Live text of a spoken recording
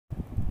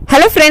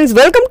Hello friends,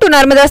 welcome to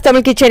Narmada's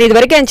Tamil Kitchen. இது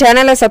வரைக்கும் என்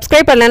சேனலை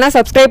சப்ஸ்கிரைப் பண்ணலனா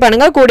சப்ஸ்கிரைப்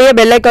பண்ணுங்க, கூடிய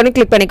பெல் ஐகானை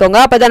கிளிக் பண்ணிக்கோங்க.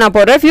 அப்பதான் நான்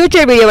போடுற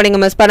ஃபியூச்சர் வீடியோவை நீங்க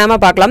மிஸ் பண்ணாம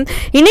பார்க்கலாம்.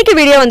 இன்னைக்கு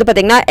வீடியோ வந்து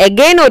பாத்தீங்கன்னா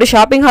again ஒரு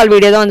ஷாப்பிங் ஹால்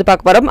வீடியோ தான் வந்து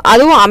பார்க்க போறோம்.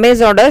 அதுவும்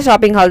அமேசானோட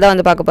ஷாப்பிங் ஹால் தான்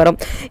வந்து பார்க்க போறோம்.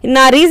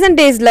 நான் ரீசன்ட்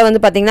டேஸ்ல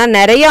வந்து பாத்தீங்கன்னா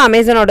நிறைய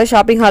அமேசானோட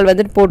ஷாப்பிங் ஹால்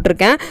வந்து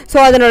போட்டுருக்கேன். சோ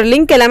அதனோட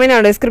லிங்க் எல்லாமே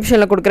நான்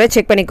டிஸ்கிரிப்ஷன்ல கொடுக்குறேன்,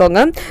 செக்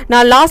பண்ணிக்கோங்க.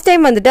 நான் லாஸ்ட்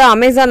டைம் வந்துட்டு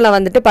அமேசான்ல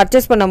வந்துட்டு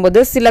பர்ச்சேஸ்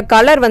பண்ணும்போது சில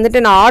கலர்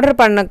வந்துட்டு நான் ஆர்டர்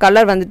பண்ண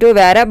கலர் வந்துட்டு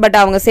வேற, பட்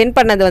அவங்க சென்ட்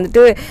பண்ணது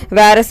வந்துட்டு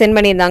வேற சென்ட்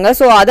பண்ணியிருந்தாங்க.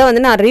 ஸோ அதை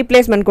வந்து நான்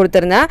ரீப்ளேஸ்மெண்ட்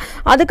கொடுத்துருந்தேன்.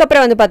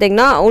 அதுக்கப்புறம் வந்து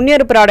பார்த்தீங்கன்னா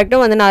இன்னொரு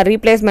ப்ராடக்ட்டும் வந்து நான்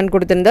ரீப்ளேஸ்மெண்ட்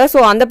கொடுத்துருந்தேன். ஸோ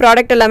அந்த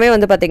ப்ராடக்ட் எல்லாமே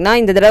வந்து பார்த்தீங்கன்னா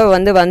இந்த தடவை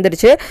வந்து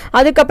வந்துருச்சு.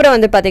 அதுக்கப்புறம்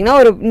வந்து பார்த்தீங்கன்னா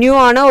ஒரு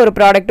நியூவான ஒரு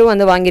ப்ராடக்ட்டும்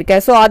வந்து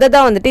வாங்கியிருக்கேன். ஸோ அதை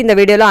தான் வந்துட்டு இந்த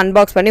வீடியோவில்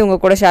அன்பாக்ஸ் பண்ணி உங்க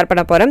கூட ஷேர்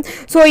பண்ண போகிறேன்.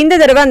 ஸோ இந்த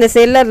தடவை அந்த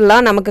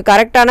செல்லர்லாம் நமக்கு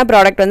கரெக்டான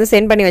ப்ராடக்ட் வந்து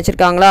சென்ட் பண்ணி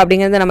வச்சிருக்காங்களா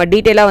அப்படிங்கிறத நம்ம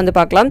டீட்டெயிலாக வந்து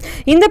பார்க்கலாம்.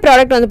 இந்த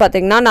ப்ராடக்ட் வந்து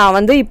பார்த்தீங்கன்னா நான்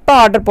வந்து இப்போ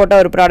ஆர்டர் போட்ட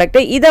ஒரு ப்ராடக்ட்.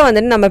 இதை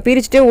வந்துட்டு நம்ம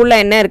பிரிச்சுட்டு உள்ள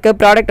என்ன இருக்குது,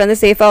 ப்ராடக்ட் வந்து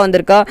சேஃபாக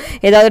வந்திருக்கா,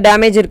 ஏதாவது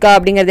டேமேஜ் இருக்கா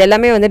அப்படிங்கிறது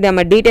எல்லாமே வந்து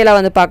நம்ம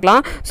டீட்டெயிலாக வந்து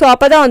பார்க்கலாம். ஸோ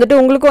அப்போ தான் வந்துட்டு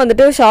உங்களுக்கும்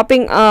வந்துட்டு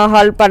ஷாப்பிங்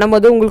ஹால்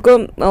பண்ணும்போது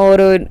உங்களுக்கும்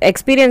ஒரு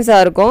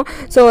எக்ஸ்பீரியன்ஸாக இருக்கும்.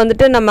 ஸோ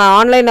வந்துட்டு நம்ம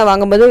ஆன்லைனில்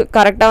வாங்கும்போது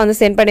கரெக்டாக வந்து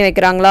சென்ட் பண்ணி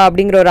வைக்கிறாங்களா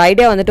அப்படிங்கிற ஒரு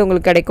ஐடியா வந்துட்டு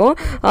உங்களுக்கு கிடைக்கும்.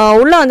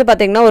 உள்ளே வந்து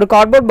பார்த்தீங்கன்னா ஒரு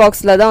கார்ட்போர்ட்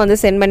பாக்ஸில் தான் வந்து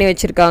சென்ட் பண்ணி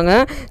வச்சுருக்காங்க.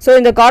 ஸோ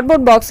இந்த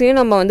கார்ட்போர்ட் பாக்ஸையும்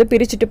நம்ம வந்து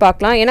பிரிச்சுட்டு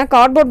பார்க்கலாம். ஏன்னா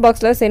கார்ட்போர்ட்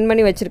பாக்ஸில் சென்ட்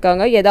பண்ணி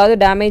வச்சுருக்காங்க ஏதாவது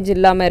டேமேஜ்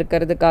இல்லாமல்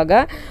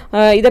இருக்கிறதுக்காக.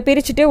 இதை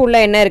பிரிச்சுட்டு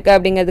உள்ளே என்ன இருக்குது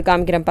அப்படிங்கிறது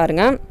காமிக்கிறேன்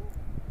பாருங்கள்.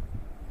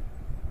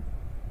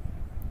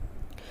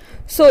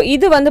 ஸோ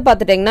இது வந்து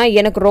பார்த்துட்டிங்கன்னா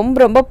எனக்கு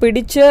ரொம்ப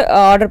பிடிச்ச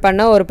ஆர்டர்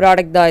பண்ண ஒரு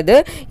ப்ராடக்ட் தான் இது.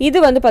 இது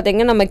வந்து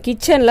பார்த்திங்கன்னா நம்ம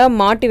கிச்சனில்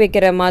மாட்டி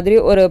வைக்கிற மாதிரி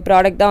ஒரு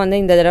ப்ராடக்ட் தான் வந்து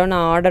இந்த தடவை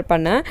நான் ஆர்டர்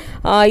பண்ணேன்.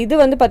 இது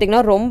வந்து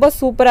பார்த்திங்கன்னா ரொம்ப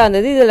சூப்பராக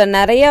இருந்தது. இதில்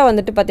நிறையா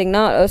வந்துட்டு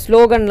பார்த்திங்கன்னா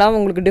ஸ்லோகன்லாம்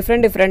உங்களுக்கு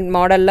டிஃப்ரெண்ட்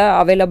மாடலில்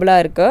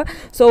அவைலபிளாக இருக்குது.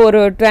 ஸோ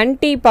ஒரு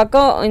 20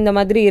 பக்கம் இந்த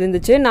மாதிரி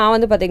இருந்துச்சு. நான்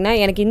வந்து பார்த்திங்கன்னா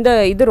எனக்கு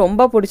இது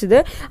ரொம்ப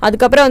பிடிச்சிது.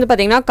 அதுக்கப்புறம் வந்து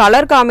பார்த்திங்கன்னா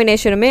கலர்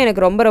காம்பினேஷனுமே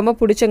எனக்கு ரொம்ப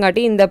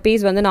பிடிச்சங்காட்டி இந்த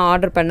பீஸ் வந்து நான்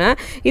ஆர்டர் பண்ணேன்.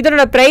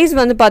 இதனோட ப்ரைஸ்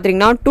வந்து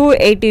பார்த்திங்கன்னா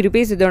 280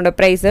 rupees இதோட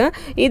ப்ரைஸு.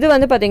 இது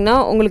வந்து பார்த்தீங்கன்னா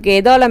உங்களுக்கு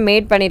எதால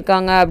மேட்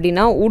பண்ணியிருக்காங்க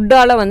அப்படின்னா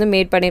உட்டால வந்து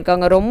மேட்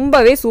பண்ணியிருக்காங்க.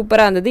 ரொம்பவே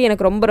சூப்பராக இருந்தது.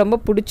 எனக்கு ரொம்ப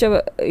பிடிச்ச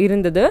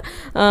இருந்தது.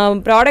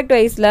 ப்ராடக்ட்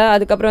வைஸில்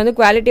அதுக்கப்புறம் வந்து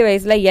குவாலிட்டி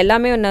வைஸில்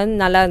எல்லாமே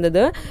வந்து நல்லா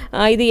இருந்தது.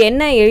 இது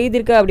என்ன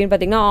எழுதியிருக்கு அப்படின்னு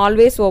பார்த்தீங்கன்னா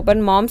always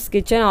open, moms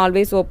kitchen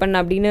always open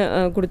அப்படின்னு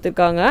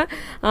கொடுத்துருக்காங்க.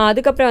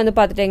 அதுக்கப்புறம் வந்து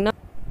பார்த்துட்டிங்கன்னா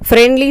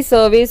ஃப்ரெண்ட்லி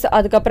சர்வீஸ்,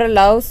 அதுக்கப்புறம்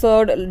லவ்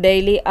சர்வ்ட்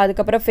டெய்லி,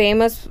 அதுக்கப்புறம்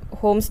ஃபேமஸ்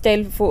ஹோம்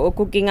ஸ்டைல்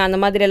குக்கிங், அந்த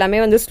மாதிரி எல்லாமே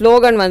வந்து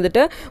ஸ்லோகன்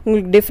வந்துட்டு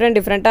உங்களுக்கு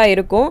டிஃப்ரெண்ட்டாக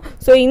இருக்கும்.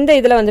 ஸோ இந்த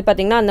இதில் வந்து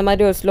பார்த்திங்கன்னா அந்த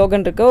மாதிரி ஒரு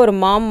ஸ்லோகன் இருக்குது. ஒரு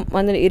மாம்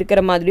வந்து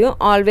இருக்கிற மாதிரியும்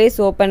ஆல்வேஸ்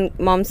ஓப்பன்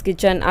மாம்ஸ்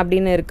கிச்சன்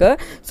அப்படின்னு இருக்குது.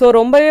 ஸோ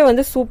ரொம்பவே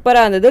வந்து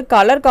சூப்பராக இருந்தது.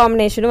 கலர்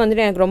காம்பினேஷனும்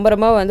வந்துட்டு எனக்கு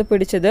ரொம்ப வந்து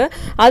பிடிச்சது.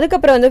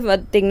 அதுக்கப்புறம் வந்து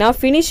பார்த்திங்கன்னா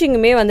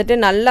ஃபினிஷிங்குமே வந்துட்டு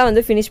நல்லா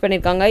வந்து ஃபினிஷ்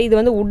பண்ணியிருக்காங்க. இது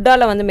வந்து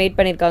உட்டால் வந்து மேட்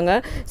பண்ணியிருக்காங்க.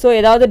 ஸோ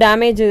ஏதாவது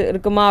டேமேஜ்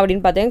இருக்குமா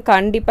அப்படின்னு பார்த்தீங்கன்னா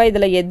கண்டிப்பாக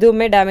இதில்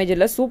எதுவுமே டேமேஜ்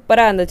இல்லை.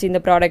 சூப்பராக இருந்துச்சு இந்த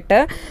ப்ராடக்ட்டு.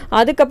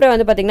 அதுக்கப்புறம்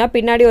வந்து பார்த்திங்கன்னா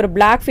பின்னாடி ஒரு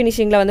பிளாக்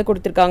ஃபினிஷிங்கில் வந்து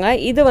கொடுத்துருக்காங்க.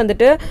 இது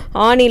வந்துட்டு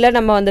ஆணியில்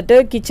நம்ம வந்துட்டு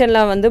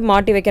கிச்சனில் வந்து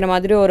மாட்டி வைக்கிற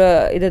மாதிரி ஒரு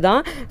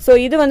இதுதான். ஸோ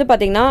இது வந்து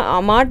பார்த்திங்கன்னா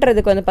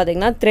மாட்டுறதுக்கு வந்து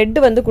பார்த்திங்கன்னா த்ரெட்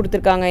வந்து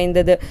கொடுத்துருக்காங்க இந்த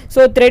இது.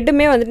 ஸோ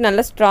த்ரெட்டுமே வந்துட்டு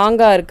நல்லா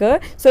ஸ்ட்ராங்காக இருக்குது.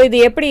 ஸோ இது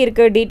எப்படி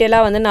இருக்குது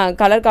டீட்டெயிலாக வந்து நான்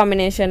கலர்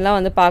காம்பினேஷன்லாம்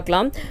வந்து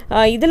பார்க்கலாம்.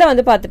 இதில்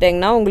வந்து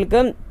பார்த்துட்டிங்கன்னா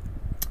உங்களுக்கு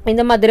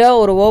இந்த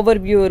மாதிரியாக ஒரு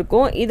ஓவர் வியூ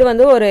இருக்கும். இது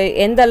வந்து ஒரு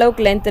எந்த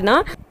அளவுக்கு லென்த்துனா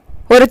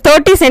ஒரு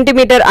 30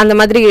 சென்டிமீட்டர் அந்த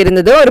மாதிரி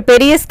இருந்தது. ஒரு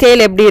பெரிய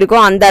ஸ்கேல் எப்படி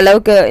இருக்கும் அந்த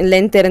அளவுக்கு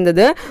லென்த்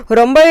இருந்தது.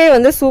 ரொம்பவே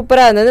வந்து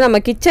சூப்பராக இருந்தது. நம்ம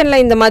கிச்சனில்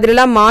இந்த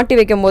மாதிரிலாம் மாட்டி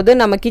வைக்கும் போது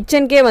நம்ம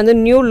கிச்சனுக்கே வந்து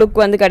நியூ லுக்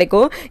வந்து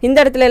கிடைக்கும். இந்த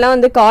இடத்துல எல்லாம்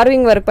வந்து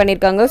கார்விங் ஒர்க்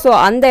பண்ணியிருக்காங்க. ஸோ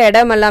அந்த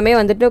இடம் எல்லாமே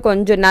வந்துட்டு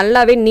கொஞ்சம்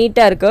நல்லாவே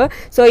நீட்டாக இருக்குது.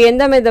 ஸோ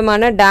எந்த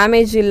விதமான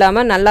டேமேஜ்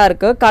இல்லாமல் நல்லா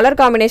இருக்குது. கலர்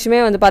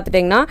காம்பினேஷனுமே வந்து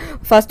பார்த்துட்டிங்கன்னா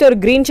ஃபஸ்ட்டு ஒரு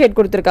க்ரீன் ஷேட்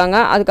கொடுத்துருக்காங்க,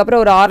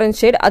 அதுக்கப்புறம் ஒரு ஆரஞ்ச்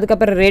ஷேட்,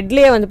 அதுக்கப்புறம்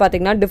ரெட்லேயே வந்து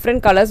பார்த்திங்கன்னா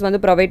டிஃப்ரெண்ட் கலர்ஸ்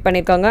வந்து ப்ரொவைட்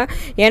பண்ணியிருக்காங்க.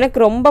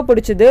 எனக்கு ரொம்ப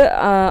பிடிச்சது.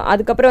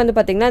 அதுக்கப்புறம் வந்து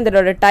பார்த்திங்கன்னா இந்த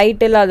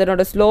டைட்டில்,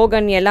 அதனோட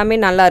ஸ்லோகன் எல்லாமே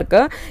நல்லா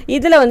இருக்கு.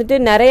 இதில் வந்துட்டு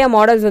நிறைய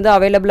மாடல்ஸ் வந்து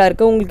அவைலபிளாக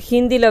இருக்குது. உங்களுக்கு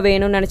ஹிந்தியில்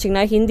வேணும்னு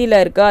நினச்சிங்கன்னா ஹிந்தியில்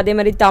இருக்குது. அதே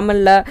மாதிரி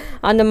தமிழில்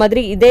அந்த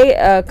மாதிரி இதே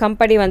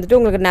கம்பெனி வந்துட்டு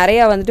உங்களுக்கு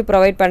நிறையா வந்துட்டு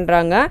ப்ரொவைட்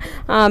பண்ணுறாங்க.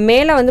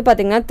 மேலே வந்து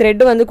பார்த்திங்கன்னா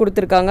த்ரெட் வந்து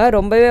கொடுத்துருக்காங்க.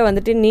 ரொம்பவே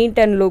வந்துட்டு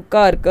நீட் அண்ட்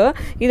லுக்காக இருக்குது.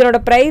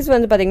 இதனோட ப்ரைஸ்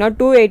வந்து பார்த்திங்கன்னா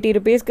 280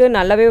 rupeesக்கு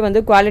நல்லாவே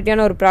வந்து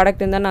குவாலிட்டியான ஒரு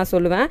ப்ராடக்ட்னு தான் நான்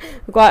சொல்லுவேன்.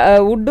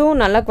 உட்டும்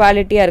நல்லா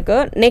குவாலிட்டியாக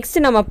இருக்குது.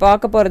 நெக்ஸ்ட் நம்ம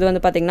பார்க்க போகிறது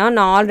வந்து பார்த்திங்கன்னா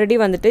நான் ஆல்ரெடி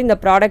வந்துட்டு இந்த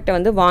ப்ராடக்ட்டை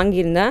வந்து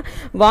வாங்கியிருந்தேன்.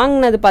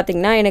 வாங்கினது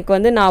பார்த்திங்கன்னா எனக்கு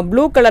வந்து நான்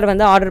ப்ளூ கலர்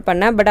வந்து ஆர்டர்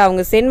பண்ணேன். பட்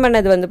அவங்க சென்ட்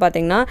பண்ணது வந்து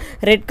பார்த்தீங்கன்னா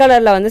ரெட்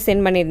கலரில் வந்து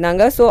சென்ட்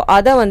பண்ணியிருந்தாங்க. ஸோ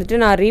அதை வந்துட்டு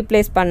நான்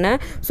ரீப்ளேஸ் பண்ணேன்.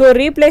 ஸோ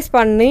ரீப்ளேஸ்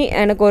பண்ணி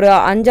எனக்கு ஒரு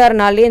 5-6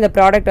 நாள்லேயே இந்த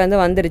ப்ராடக்ட் வந்து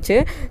வந்துருச்சு.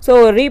 ஸோ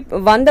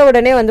வந்த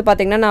உடனே வந்து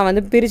பார்த்திங்கன்னா நான்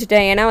வந்து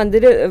பிரிச்சுட்டேன். ஏன்னா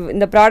வந்துட்டு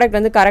இந்த ப்ராடக்ட்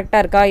வந்து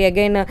கரெக்டாக இருக்கா,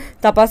 எகைன்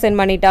தப்பாக சென்ட்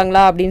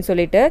பண்ணிட்டாங்களா அப்படின்னு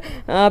சொல்லிட்டு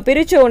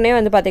பிரித்த உடனே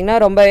வந்து பார்த்திங்கன்னா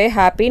ரொம்பவே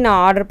ஹாப்பி.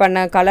 நான் ஆர்டர்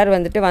பண்ண கலர்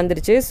வந்துட்டு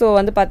வந்துருச்சு. ஸோ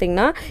வந்து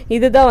பார்த்திங்கன்னா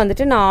இதுதான்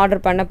வந்துட்டு நான்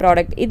ஆர்டர் பண்ண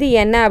ப்ராடக்ட். இது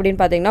என்ன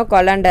அப்படின்னு பார்த்தீங்கன்னா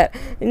கொலாண்டர்.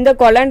 இந்த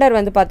கொலாண்டர்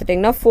வந்து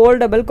பார்த்துட்டிங்கன்னா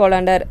ஃபோல்டபிள்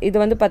கொலாண்டர். இது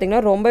வந்து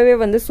பார்த்திங்கன்னா ரொம்பவே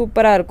வந்து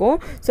சூப்பராக இருக்கும்.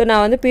 ஸோ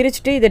நான் வந்து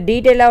பிரிச்சுட்டு இதை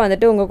டீட்டெயிலாக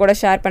வந்துட்டு உங்கள் கூட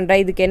ஷேர்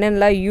பண்ணுறேன். இதுக்கு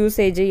என்னென்னலாம்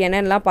யூசேஜ்,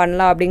 என்னென்னலாம்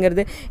பண்ணலாம்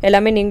அப்படிங்கிறது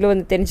எல்லாமே நீங்களும்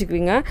வந்து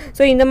தெரிஞ்சுக்குவீங்க.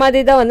 ஸோ இந்த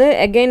மாதிரி தான் வந்து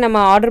அகெயின்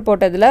நம்ம ஆர்டர்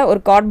போட்டதில்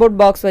ஒரு கார்ட்போர்ட்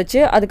பாக்ஸ்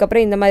வச்சு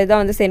அதுக்கப்புறம் இந்த மாதிரி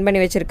தான் வந்து சென்ட்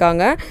பண்ணி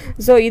வச்சுருக்காங்க.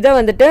 ஸோ இதை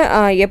வந்துட்டு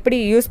எப்படி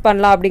யூஸ்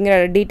பண்ணலாம் அப்படிங்கிற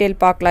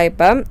டீட்டெயில் பார்க்கலாம்.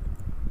 இப்போ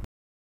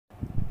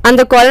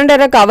அந்த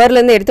கொலண்டரை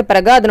கவர்லேருந்து எடுத்த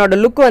பிறகு அதனோட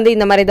லுக் வந்து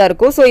இந்த மாதிரி தான்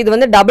இருக்கும். ஸோ இது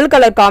வந்து டபுள்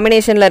கலர்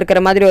காம்பினேஷனில் இருக்கிற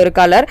மாதிரி ஒரு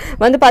கலர்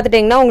வந்து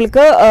பார்த்துட்டிங்கன்னா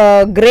உங்களுக்கு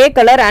கிரே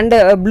கலர் அண்ட்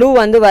ப்ளூ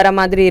வந்து வர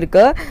மாதிரி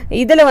இருக்குது.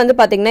 இதில் வந்து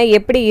பார்த்திங்கன்னா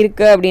எப்படி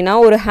இருக்குது அப்படின்னா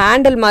ஒரு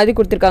ஹேண்டில் மாதிரி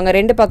கொடுத்துருக்காங்க.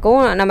 ரெண்டு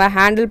பக்கம் நம்ம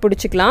ஹேண்டில்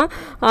பிடிச்சிக்கலாம்.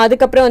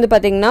 அதுக்கப்புறம் வந்து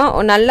பார்த்திங்கன்னா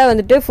நல்லா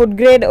வந்துட்டு ஃபுட்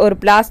கிரேட் ஒரு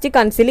பிளாஸ்டிக்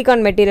அண்ட்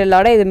சிலிகான்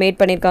மெட்டீரியலோட இது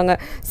மேட் பண்ணியிருக்காங்க.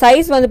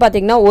 சைஸ் வந்து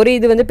பார்த்திங்கன்னா ஒரு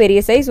இது வந்து பெரிய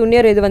சைஸ்,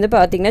 இன்னொரு இது வந்து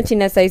பார்த்திங்கன்னா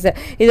சின்ன சைஸ்.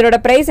 இதனோட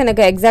ப்ரைஸ்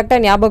எனக்கு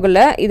எக்ஸாக்டாக ஞாபகம்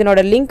இல்லை. இதனோட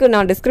லிங்க்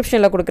நான்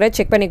டிஸ்கிரிப்ஷனில் கொடுக்குறேன்,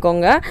 செக் பண்ணிக்கோங்க.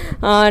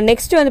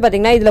 நெக்ஸ்ட் வந்து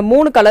பார்த்தீங்கன்னா இதில்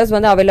 3 கலர்ஸ்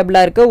வந்து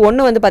அவைலபிளாக இருக்குது.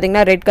 ஒன்று வந்து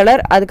பார்த்தீங்கன்னா ரெட்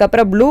கலர்,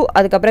 அதுக்கப்புறம் ப்ளூ,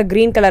 அதுக்கப்புறம்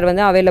க்ரீன் கலர்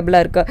வந்து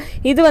அவைலபிளாக இருக்குது.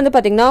 இது வந்து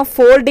பார்த்தீங்கன்னா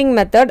ஃபோல்டிங்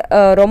மெத்தட்,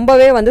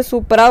 ரொம்பவே வந்து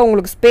சூப்பராக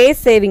உங்களுக்கு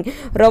ஸ்பேஸ் சேவிங்,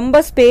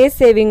 ரொம்ப ஸ்பேஸ்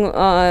சேவிங்,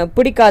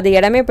 பிடிக்காது,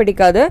 இடமே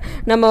பிடிக்காது.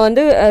 நம்ம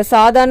வந்து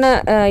சாதாரண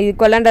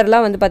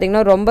கொலண்டர்லாம் வந்து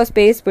பார்த்தீங்கன்னா ரொம்ப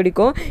ஸ்பேஸ்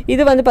பிடிக்கும்.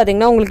 இது வந்து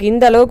பார்த்தீங்கன்னா உங்களுக்கு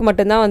இந்த அளவுக்கு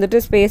மட்டும்தான்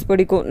வந்துட்டு ஸ்பேஸ்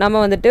பிடிக்கும்.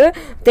 நம்ம வந்துட்டு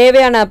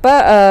தேவையானப்போ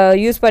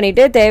யூஸ்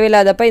பண்ணிவிட்டு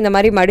தேவையில்லாதப்போ இந்த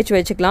மாதிரி மடித்து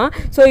வச்சுக்கலாம்.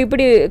 ஸோ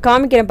இப்படி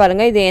காமிக்கிறேன்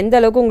பாருங்கள், இது எந்த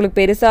அளவுக்கு உங்களுக்கு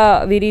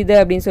பெருசாக விரியுது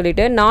அப்படின்னு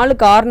சொல்லிட்டு. 4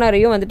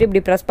 கார்னரையும் வந்துட்டு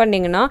இப்படி ப்ரெஸ்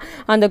பண்ணிங்கன்னா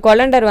அந்த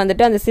கொலண்டர்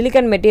வந்துட்டு அந்த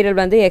சிலிக்கன் மெட்டீரியல்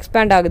வந்து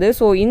எக்ஸ்பேண்ட் ஆகுது.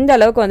 ஸோ இந்த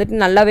அளவுக்கு வந்துட்டு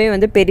நல்லாவே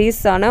வந்து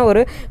பெருசான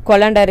ஒரு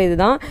கொலண்டர்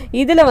இதுதான்.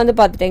 இதில் வந்து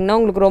பார்த்துட்டிங்கன்னா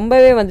உங்களுக்கு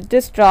ரொம்பவே வந்துட்டு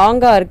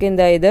ஸ்ட்ராங்காக இருக்குது.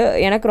 இந்த இது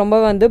எனக்கு ரொம்ப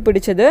வந்து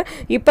பிடிச்சது.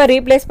 இப்போ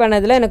ரீப்ளேஸ்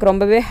பண்ணதில் எனக்கு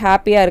ரொம்பவே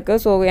ஹாப்பியாக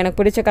இருக்குது. ஸோ எனக்கு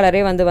பிடிச்ச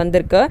கலரே வந்து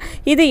வந்திருக்கு.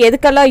 இது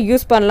எதுக்கெல்லாம்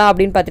யூஸ் பண்ணலாம்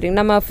அப்படின்னு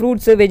பார்த்துட்டிங்கன்னா நம்ம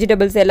ஃப்ரூட்ஸு,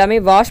 வெஜிடபிள்ஸ் எல்லாமே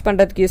வாஷ்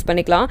பண்ணுறதுக்கு யூஸ்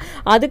பண்ணிக்கலாம்.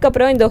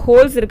 அதுக்கப்புறம் இந்த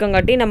ஹோல்ஸ்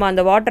இருக்கங்காட்டி நம்ம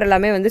அந்த வாட்டர்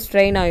எல்லாமே வந்து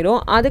ஸ்ட்ரெயின் ஆயிரும்.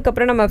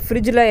 அதுக்கப்புறம் நம்ம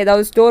ஃப்ரிட்ஜில்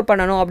ஏதாவது ஸ்டோர்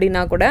பண்ணணும்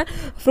அப்படின்னா கூட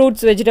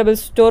ஃப்ரூட்ஸ்,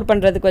 வெஜிடபிள்ஸ் ஸ்டோர்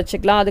பண்ணுறதுக்கு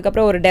வச்சுக்கலாம்.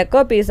 அதுக்கப்புறம் ஒரு டெக்கோ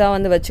பீஸாக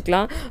வந்து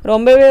வச்சுக்கலாம்.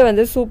 ரொம்பவே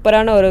வந்து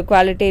சூப்பரான ஒரு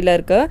குவாலிட்டியில்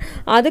இருக்குது.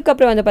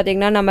 அதுக்கப்புறம் வந்து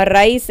பார்த்திங்கன்னா நம்ம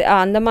ரைஸ்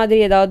அந்த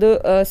மாதிரி ஏதாவது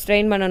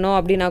ஸ்ட்ரெயின் பண்ணணும்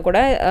அப்படின்னா கூட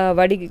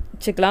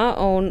வடிச்சிக்கலாம்.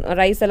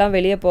 ரைஸ் எல்லாம்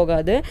வெளியே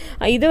போகாது.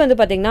 இது வந்து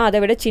பார்த்திங்கன்னா அதை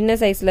விட சின்ன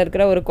சைஸில்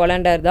இருக்கிற ஒரு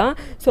கொலண்டர் தான்.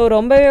 ஸோ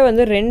ரொம்பவே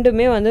வந்து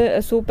ரெண்டுமே வந்து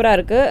சூப்பராக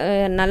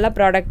இருக்குது. நல்ல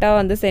ப்ராடக்டாக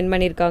வந்து சென்ட்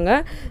பண்ணியிருக்காங்க.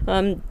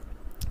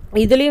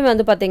 இதுலேயும்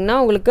வந்து பார்த்திங்கன்னா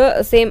உங்களுக்கு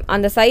சேம்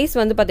அந்த சைஸ்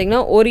வந்து பார்த்திங்கன்னா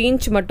 1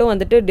 இன்ச் மட்டும்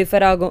வந்துட்டு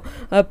டிஃபர் ஆகும்.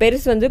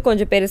 பெருசு வந்து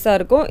கொஞ்சம் பெருசாக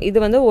இருக்கும். இது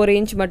வந்து 1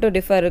 இன்ச் மட்டும்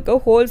டிஃபர்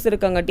இருக்குது. ஹோல்ஸ்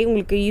இருக்கங்காட்டி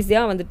உங்களுக்கு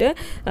ஈஸியாக வந்துட்டு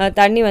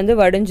தண்ணி வந்து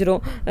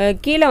வடிஞ்சிரும்.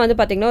 கீழே வந்து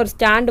பார்த்திங்கன்னா ஒரு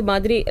ஸ்டாண்டு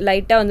மாதிரி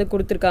லைட்டாக வந்து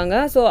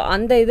கொடுத்துருக்காங்க. ஸோ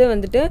அந்த இது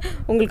வந்துட்டு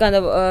உங்களுக்கு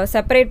அந்த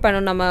செப்பரேட்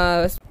பண்ணணும்,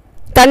 நம்ம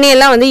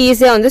தண்ணியெல்லாம் வந்து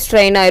ஈஸியாக வந்து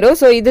ஸ்ட்ரெயின் ஆயிரும்.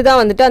 ஸோ இதுதான்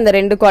வந்துட்டு அந்த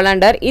 2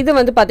 கொலாண்டர். இது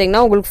வந்து பார்த்திங்கன்னா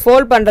உங்களுக்கு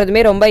ஃபோல்ட்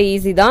பண்ணுறதுமே ரொம்ப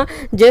ஈஸி தான்.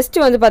 ஜஸ்ட்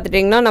வந்து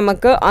பார்த்துட்டிங்கன்னா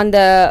நமக்கு அந்த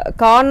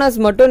கார்னர்ஸ்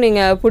மட்டும்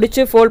நீங்கள்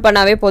பிடிச்சி ஃபோல்ட்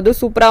பண்ணாவே போதும்,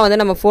 சூப்பராக வந்து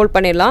நம்ம ஃபோல்ட்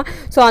பண்ணிடலாம்.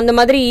 ஸோ அந்த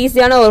மாதிரி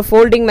ஈஸியான ஒரு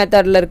ஃபோல்டிங்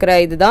மெத்தடில் இருக்கிற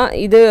இதுதான்.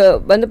 இது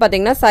வந்து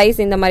பார்த்திங்கன்னா சைஸ்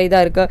இந்த மாதிரி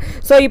தான் இருக்குது.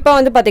 ஸோ இப்போ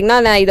வந்து பார்த்திங்கன்னா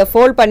நான் இதை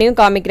ஃபோல்ட் பண்ணியும்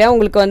காமிக்கிறேன்.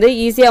 உங்களுக்கு வந்து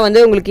ஈஸியாக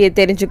வந்து உங்களுக்கு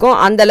தெரிஞ்சுக்கும்.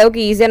 அந்த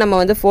அளவுக்கு ஈஸியாக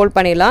நம்ம வந்து ஃபோல்ட்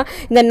பண்ணிடலாம்.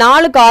 இந்த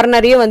 4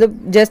 கார்னரையும் வந்து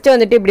ஜஸ்ட்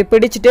வந்துட்டு இப்படி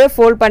பிடிச்சிட்டு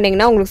ஃபோல்ட்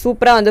பண்ணிங்கன்னா உங்களுக்கு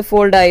சூப்பராக வந்து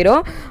ஃபோல்ட் ஆயிரும்.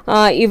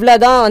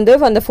 இவ்வளோதான் வந்து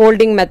அந்த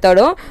ஃபோல்டிங்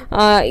மெத்தடும்.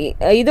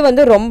 இது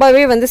வந்து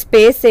ரொம்பவே வந்து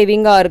ஸ்பேஸ்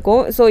சேவிங்காக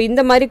இருக்கும். ஸோ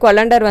இந்த மாதிரி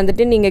கொலண்டர்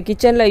வந்துட்டு நீங்கள்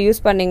கிச்சனில் யூஸ்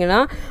பண்ணிங்கன்னா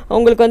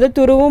உங்களுக்கு வந்து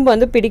துருவும்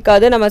வந்து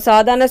பிடிக்காது. நம்ம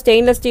சாதாரண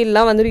ஸ்டெயின்லெஸ்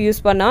ஸ்டீல்லாம் வந்து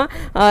யூஸ் பண்ணால்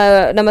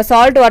நம்ம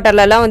சால்ட்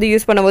வாட்டர்லலாம் வந்து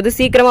யூஸ் பண்ணும்போது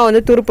சீக்கிரமாக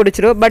வந்து துரு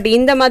பிடிச்சிரும். பட்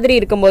இந்த மாதிரி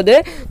இருக்கும்போது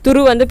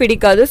துரு வந்து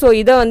பிடிக்காது. ஸோ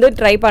இதை வந்து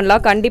ட்ரை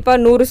பண்ணலாம். கண்டிப்பாக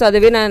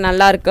 100%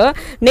 நல்லாயிருக்கு.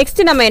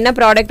 நெக்ஸ்ட் நம்ம என்ன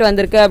ப்ராடக்ட்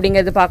வந்திருக்கு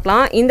அப்படிங்கிறது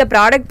பார்க்கலாம். இந்த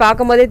ப்ராடக்ட்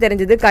பார்க்கும்போதே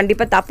தெரிஞ்சது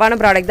கண்டிப்பாக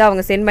தப்பான ப்ராடக்ட் தான்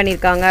அவங்க சென்ட்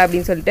பண்ணியிருக்காங்க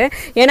அப்படின்னு சொல்லிட்டு.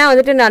 ஏன்னா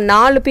வந்துட்டு நான்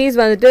 4 பீஸ்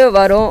வந்துட்டு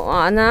வரும்,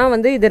 ஆனால்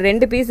வந்து இது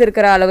 2 பீஸ்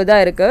இருக்கிற அளவு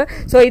தான் இருக்குது.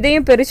 ஸோ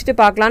இதையும் பிரிச்சுட்டு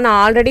பார்க்கலாம். நான்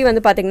ஆல்ரெடி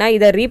வந்து பார்த்திங்கன்னா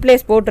இதை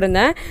ரீப்ளேஸ்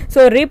போட்டிருந்தேன். ஸோ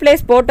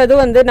ரீப்ளேஸ்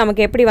போட்டதும் வந்து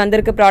நமக்கு எப்படி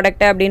வந்திருக்கு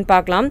ப்ராடக்ட் அப்படின்னு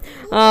பார்க்கலாம்.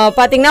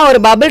 பார்த்திங்கன்னா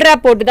ஒரு பபிள்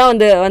ரேப் போட்டு தான்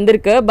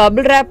வந்திருக்கு.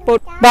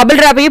 பபிள்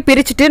ரேப்பையும்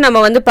பிரிச்சுட்டு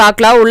நம்ம வந்து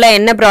பார்க்கலாம் உள்ள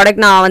என்ன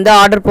ப்ராடக்ட் நான் வந்து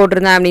ஆர்டர்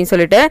போட்டிருந்தேன் அப்படின்னு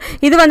சொல்லிட்டு.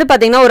 இது வந்து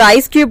பார்த்திங்கன்னா ஒரு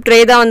ஐஸ்கியூப் ட்ரே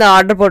தான் வந்து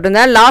ஆர்டர்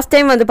போட்டிருந்தேன். லாஸ்ட்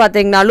டைம் வந்து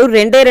பார்த்திங்கனாலும்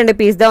 2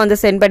 பீஸ் தான் வந்து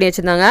சென்ட் பண்ணி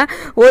வச்சுருந்தாங்க.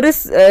 ஒரு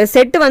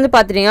செட்டு வந்து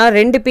பார்த்திங்கன்னா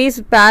 2 பீஸ்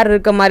பேர்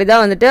இருக்க மாதிரி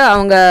தான் வந்துட்டு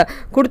அவங்க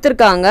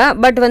கொடுத்துருக்காங்க.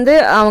 பட் வந்து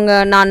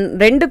நான்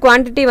 2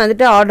 குவான்டிட்டி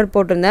வந்துட்டு ஆர்டர்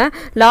போட்டிருந்தேன்.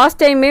 லாஸ்ட்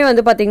டைமே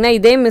வந்து பார்த்திங்கன்னா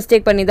இதே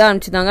மிஸ்டேக் பண்ணி தான்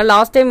அனுப்பிச்சிருந்தாங்க.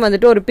 லாஸ்ட் டைம்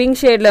வந்துட்டு ஒரு பிங்க்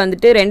ஷேடில்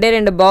வந்துட்டு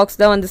 2 பாக்ஸ்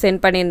தான் வந்து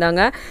சென்ட்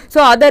பண்ணியிருந்தாங்க. ஸோ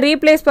அதை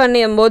ரீப்ளேஸ்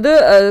பண்ணும்போது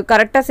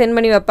கரெக்டாக சென்ட்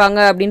பண்ணி வைப்பாங்க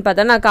அப்படின்னு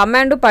பார்த்தா நான்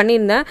கமெண்டும்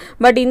பண்ணியிருந்தேன்.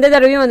 பட் இந்த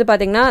தடவையும் வந்து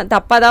பார்த்திங்கன்னா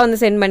தப்பாக தான் வந்து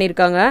சென்ட்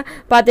பண்ணியிருக்காங்க.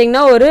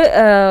 பார்த்திங்கன்னா ஒரு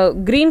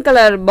க்ரீன்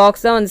கலர்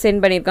பாக்ஸ் தான் வந்து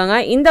சென்ட் பண்ணியிருக்காங்க.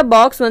 இந்த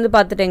பாக்ஸ் வந்து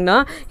பார்த்துட்டிங்கன்னா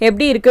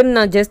எப்படி இருக்குன்னு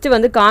நான் ஜஸ்ட்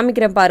வந்து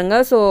காமிக்கிறேன்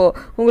பாருங்கள். ஸோ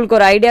உங்களுக்கு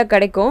ஒரு ஐடியா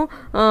கிடைக்கும்.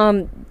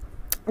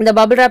 இந்த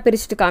பபிள் ராப்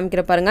பிரிச்சுட்டு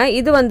காமிக்கிற பாருங்க.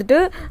 இது வந்துட்டு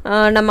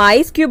நம்ம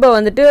ஐஸ் கியூபை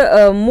வந்துட்டு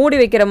மூடி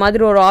வைக்கிற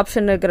மாதிரி ஒரு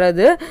ஆப்ஷன்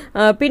இருக்கிறது.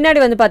 பின்னாடி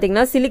வந்து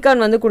பார்த்தீங்கன்னா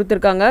சிலிக்கான் வந்து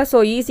கொடுத்துருக்காங்க. ஸோ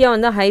ஈஸியாக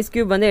வந்து ஐஸ்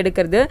கியூப் வந்து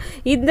எடுக்கிறது.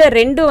 இந்த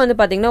ரெண்டும் வந்து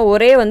பார்த்தீங்கன்னா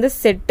ஒரே வந்து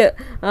செட்டு.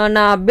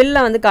 நான்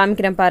பில்லை வந்து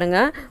காமிக்கிறேன்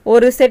பாருங்கள்.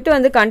 ஒரு செட்டு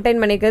வந்து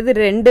கண்டெயின் பண்ணிக்கிறது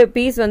 2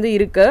 பீஸ் வந்து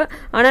இருக்குது.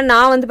 ஆனால்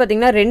நான் வந்து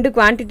பார்த்தீங்கன்னா 2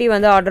 குவான்டிட்டி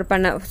வந்து ஆர்டர்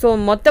பண்ணேன். ஸோ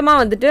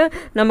மொத்தமாக வந்துட்டு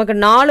நமக்கு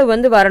 4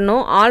 வந்து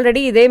வரணும்.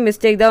 ஆல்ரெடி இதே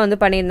மிஸ்டேக் தான் வந்து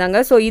பண்ணியிருந்தாங்க.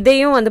 ஸோ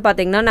இதையும் வந்து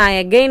பார்த்தீங்கன்னா நான்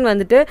எகெயின்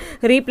வந்துட்டு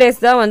ரீப்ளேஸ்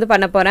தான் வந்து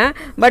பண்ண போகிறேன்.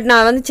 பட்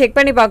நான் வந்து செக்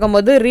பண்ணி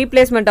பார்க்கும்போது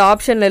ரீப்ளேஸ்மெண்ட்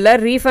ஆப்ஷன் இல்லை,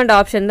 ரீஃபண்ட்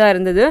ஆப்ஷன் தான்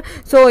இருந்தது.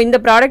 ஸோ இந்த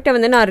ப்ராடக்ட்டை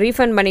வந்து நான்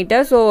ரீஃபண்ட்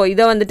பண்ணிட்டேன். ஸோ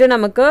இதை வந்துட்டு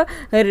நமக்கு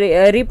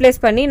ரீப்ளேஸ்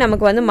பண்ணி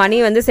நமக்கு வந்து மணி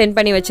வந்து சென்ட்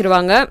பண்ணி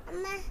வச்சுருவாங்க.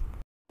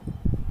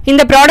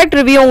 இந்த ப்ராடக்ட்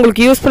ரிவ்யூ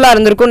உங்களுக்கு யூஸ்ஃபுல்லாக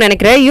இருந்திருக்கும்னு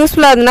நினைக்கிறேன்.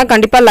 யூஸ்ஃபுல்லாக இருந்தால்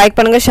கண்டிப்பாக லைக்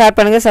பண்ணுங்கள், ஷேர்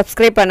பண்ணுங்கள்,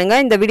 சப்ஸ்கிரைப்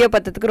பண்ணுங்கள். இந்த வீடியோ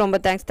பார்த்ததுக்கு ரொம்ப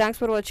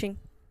தேங்க்ஸ் ஃபார் வாட்சிங்.